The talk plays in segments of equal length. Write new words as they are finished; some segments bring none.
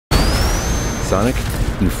Sonic,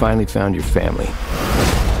 you finally found your family.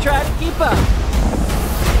 Try to keep up.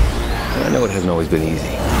 I know it hasn't always been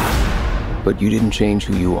easy, but you didn't change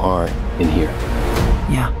who you are in here.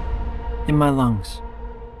 Yeah, in my lungs.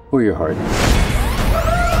 Or your heart.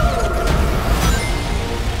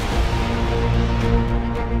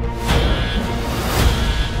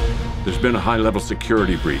 There's been a high-level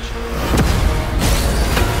security breach.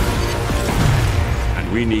 And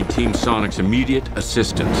we need Team Sonic's immediate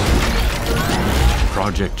assistance.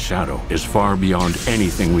 Project Shadow is far beyond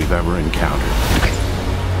anything we've ever encountered.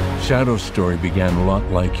 Shadow's story began a lot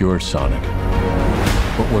like yours, Sonic.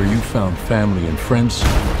 But where you found family and friends,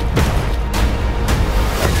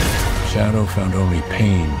 Shadow found only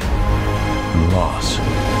pain and loss.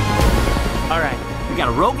 All right, we got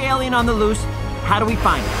a rogue alien on the loose. How do we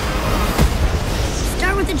find it?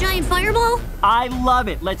 Start with a giant fireball? I love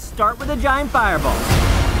it. Let's start with a giant fireball.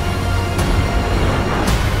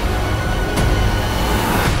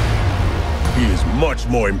 He is much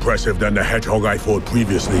more impressive than the Hedgehog I fought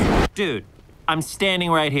previously. Dude, I'm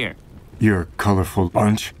standing right here. You're a colorful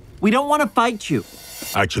bunch. We don't want to fight you.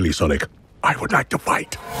 Actually, Sonic, I would like to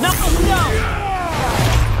fight. No, no!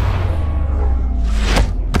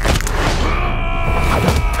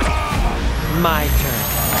 My turn.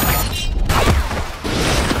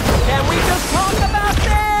 Can we just talk about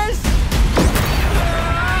this?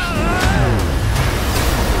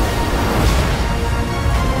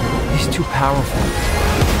 He's too powerful.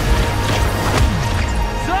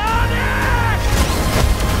 Sonic!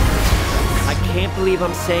 I can't believe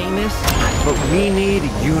I'm saying this, but we need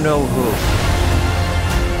you-know-who.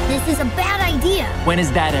 This is a bad idea. When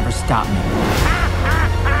has that ever stopped me?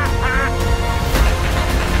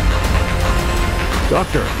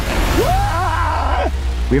 Doctor!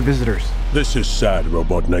 We have visitors. This is sad,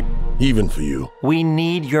 Robotnik. Even for you. We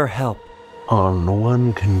need your help. On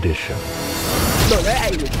one condition.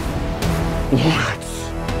 What?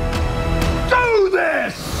 Do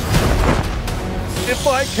this! If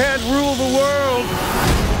I can't rule the world,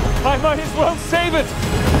 I might as well save it!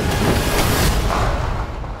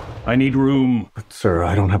 I need room. But, sir,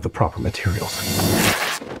 I don't have the proper materials.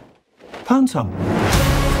 Found some.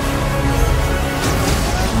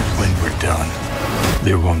 When we're done,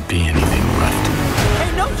 there won't be anything left.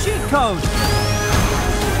 Hey, no cheat code!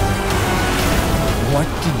 What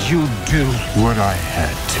did you do? What I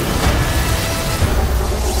had to.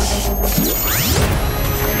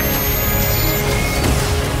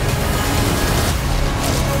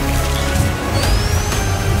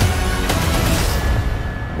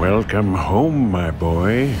 Welcome home, my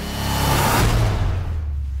boy.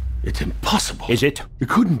 It's impossible. Is it? It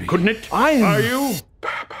couldn't be. Couldn't it? Are you?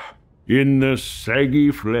 In the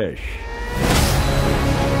saggy flesh.